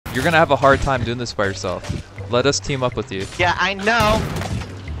You're gonna have a hard time doing this by yourself. Let us team up with you. Yeah, I know.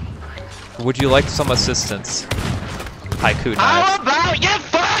 Would you like some assistance? Haiku How knife. about you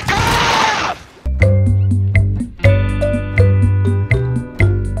fuck off?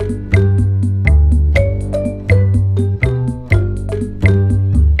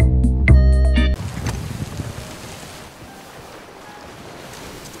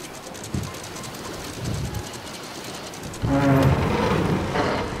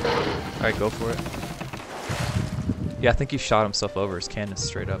 Alright, go for it. Yeah, I think he shot himself over his cannon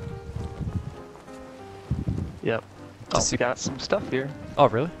straight up. Yep. Oh, we got some stuff here. Oh,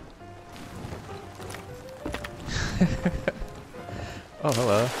 really? Oh,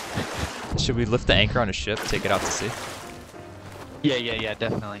 hello. Should we lift the anchor on a ship, take it out to sea? Yeah,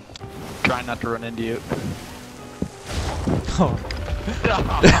 definitely. Try not to run into you. Oh.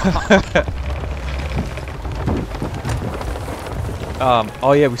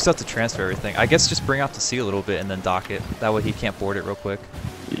 Oh yeah, we still have to transfer everything. I guess just bring out to sea a little bit and then dock it. That way he can't board it real quick.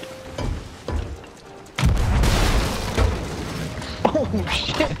 Oh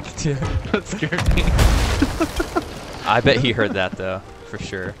shit! Yeah. That scared me. I bet he heard that though, for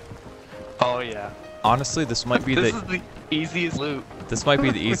sure. Oh yeah. Honestly, this might be This is the easiest loot. This might be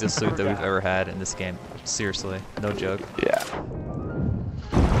the easiest loot that we've ever had in this game. Seriously, no joke. Yeah.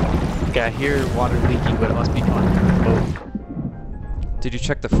 Okay, I hear water leaking, but it must be coming from the boat. Did you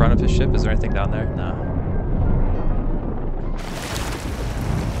check the front of his ship? Is there anything down there? No.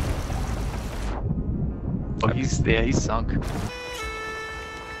 Oh, he's sunk.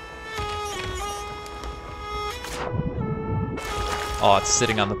 Oh, it's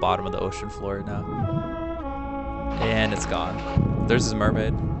sitting on the bottom of the ocean floor now. And it's gone. There's his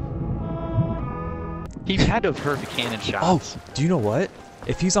mermaid. He had to have heard the cannon shots. Oh, do you know what?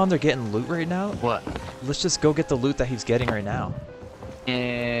 If he's on there getting loot right now, What? let's just go get the loot that he's getting right now.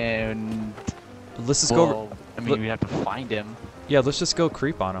 And... Let's just well, go. I mean, we have to find him. Yeah, let's just go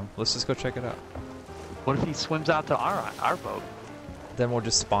creep on him. Let's just go check it out. What if he swims out to our boat? Then we'll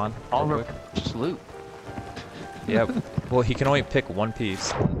just spawn. All real of quick. our just loot. Yep. Well, he can only pick one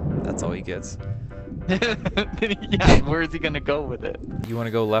piece. That's all he gets. Yeah, where is he gonna go with it? You want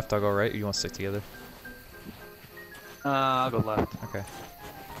to go left? I'll go right. Or you want to stick together? I'll go left. Okay.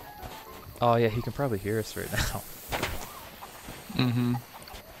 Oh yeah, he can probably hear us right now. Mm-hmm.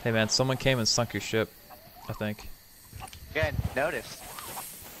 Hey man, someone came and sunk your ship, I think. Good, noticed.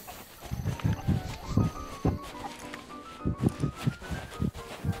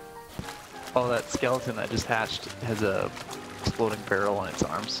 Oh, that skeleton that just hatched has a exploding barrel on its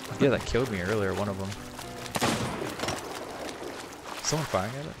arms. Yeah, that killed me earlier, one of them. Someone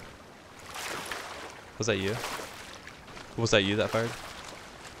firing at it? Was that you? Was that you that fired?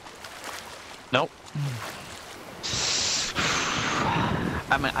 Nope.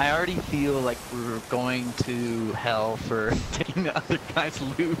 I mean, I already feel like we're going to hell for taking the other guy's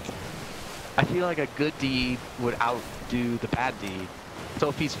loot. I feel like a good deed would outdo the bad deed. So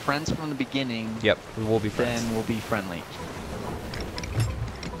if he's friends from the beginning, Yep, we will be friends. then we'll be friendly.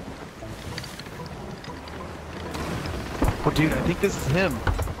 Oh dude, I think this is him.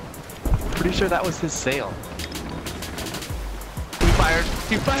 Pretty sure that was his sail. He fired.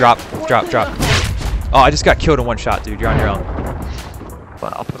 He fired. Drop, What drop, the drop. hell? Oh, I just got killed in one shot, dude. You're on your own.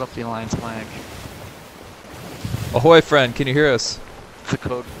 But I'll put up the alliance flag. Ahoy, friend. Can you hear us? It's a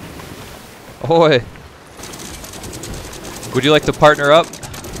code. Ahoy. Would you like to partner up?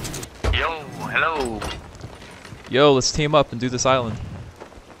 Yo, hello. Yo, let's team up and do this island.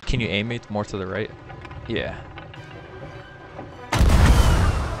 Can you aim me more to the right? Yeah.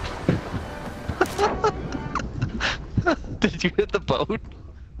 Did you hit the boat?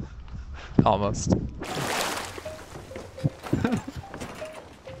 Almost.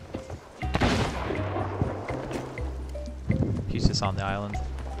 He's just on the island.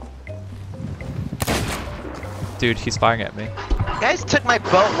 Dude, he's firing at me. You guys took my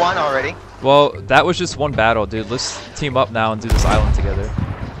boat one already. Well, that was just one battle, dude. Let's team up now and do this island together.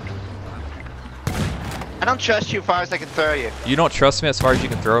 I don't trust you as far as I can throw you. You don't trust me as far as you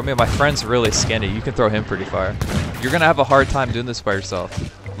can throw me? My friend's really skinny. You can throw him pretty far. You're gonna have a hard time doing this by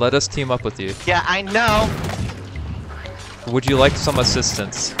yourself. Let us team up with you. Yeah, I know. Would you like some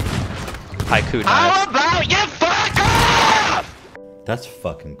assistance? Haiku How knife. about you fuck off? That's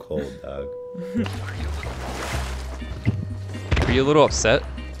fucking cold, dog. Are you a little upset?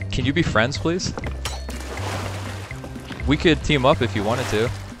 Can you be friends, please? We could team up if you wanted to.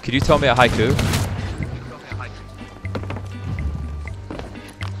 Could you tell me a haiku?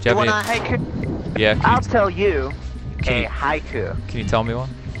 Do You you want a have any? haiku? Yeah. I'll tell you Can a you- haiku. Can you tell me one?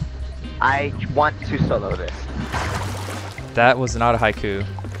 I want to solo this. That was not a haiku.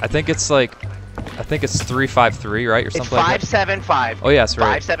 I think it's 353, right, or It's something like that. 575. Oh yeah, that's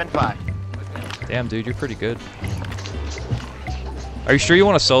right. 575. Damn, dude, you're pretty good. Are you sure you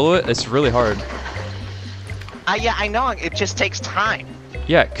want to solo it? It's really hard. Yeah, I know. It just takes time.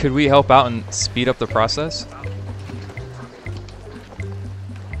 Yeah, could we help out and speed up the process?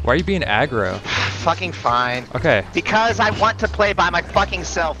 Why are you being aggro? Fucking fine. Okay. Because I want to play by my fucking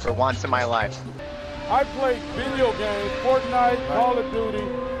self for once in my life. I play video games, Fortnite, Call of Duty,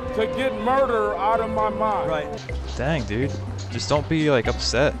 to get murder out of my mind. Right. Dang, dude. Just don't be like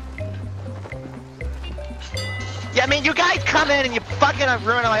upset. Yeah, I mean, you guys come in and you fucking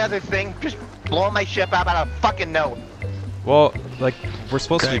ruin my other thing. Just blowing my ship up out of fucking nowhere. Well, like, we're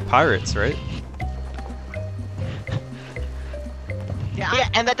supposed to be pirates, right? Yeah,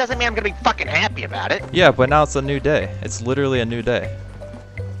 and that doesn't mean I'm gonna be fucking happy about it. Yeah, but now it's a new day. It's literally a new day.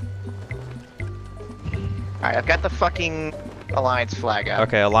 Alright, I've got the fucking Alliance flag out.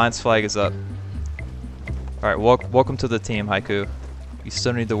 Okay, Alliance flag is up. Alright, welcome to the team, Haiku. You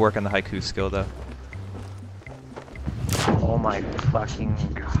still need to work on the Haiku skill, though. Oh my fucking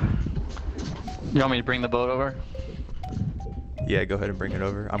god. You want me to bring the boat over? Yeah, go ahead and bring it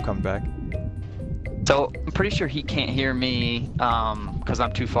over. I'm coming back. So I'm pretty sure he can't hear me because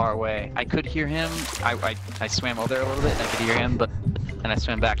I'm too far away. I could hear him. I swam over there a little bit and I could hear him, but and I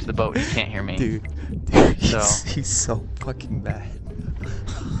swam back to the boat and he can't hear me. Dude, he's so fucking bad.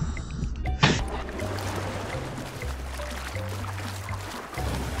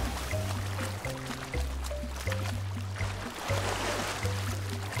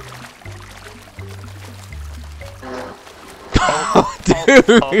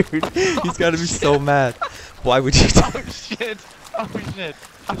 Dude, he's gotta be so mad. Why would you do Oh shit! Oh shit!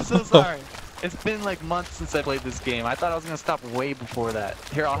 I'm so sorry. It's been like months since I played this game. I thought I was gonna stop way before that.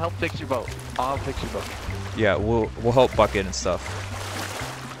 Here, I'll help fix your boat. I'll help fix your boat. Yeah, we'll help Bucket and stuff.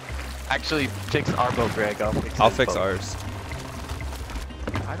 Actually, fix our boat, Greg. I'll fix ours.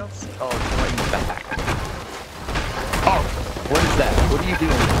 I don't see. Oh, it's right in the back. Oh, what is that? What are you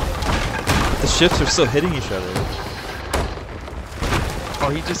doing? The ships are still hitting each other. Oh,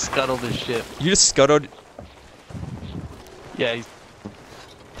 he just scuttled his ship. You just scuttled. Yeah, he's.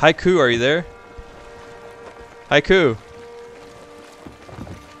 Haiku, are you there? Haiku.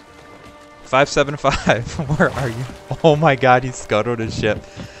 575. Where are you? Oh my god, he scuttled his ship.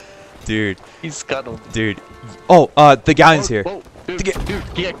 Dude. He's scuttled. Dude. Oh, the galleon's here. Whoa, dude,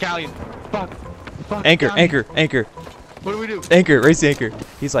 yeah, galleon. Fuck. Anchor, galleon. anchor, anchor. What do we do? Anchor, raise the anchor.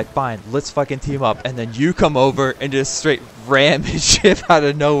 He's like, fine, let's fucking team up. And then you come over and just straight ram his ship out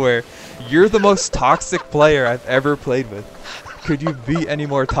of nowhere. You're the most toxic player I've ever played with. Could you be any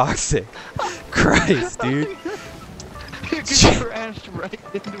more toxic? Christ, dude. You crashed right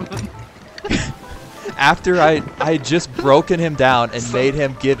into him. After I had just broken him down and made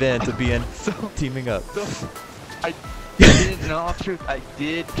him give in to being teaming up. I did, in all truth, I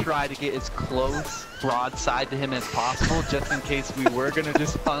did try to get as close broadside to him as possible, just in case we were gonna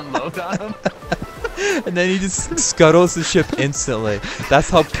just unload on him. And then he just scuttles the ship instantly. That's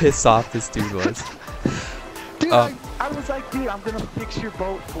how pissed off this dude was. Dude, I was like, dude, I'm gonna fix your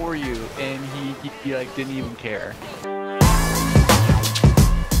boat for you, and he like didn't even care.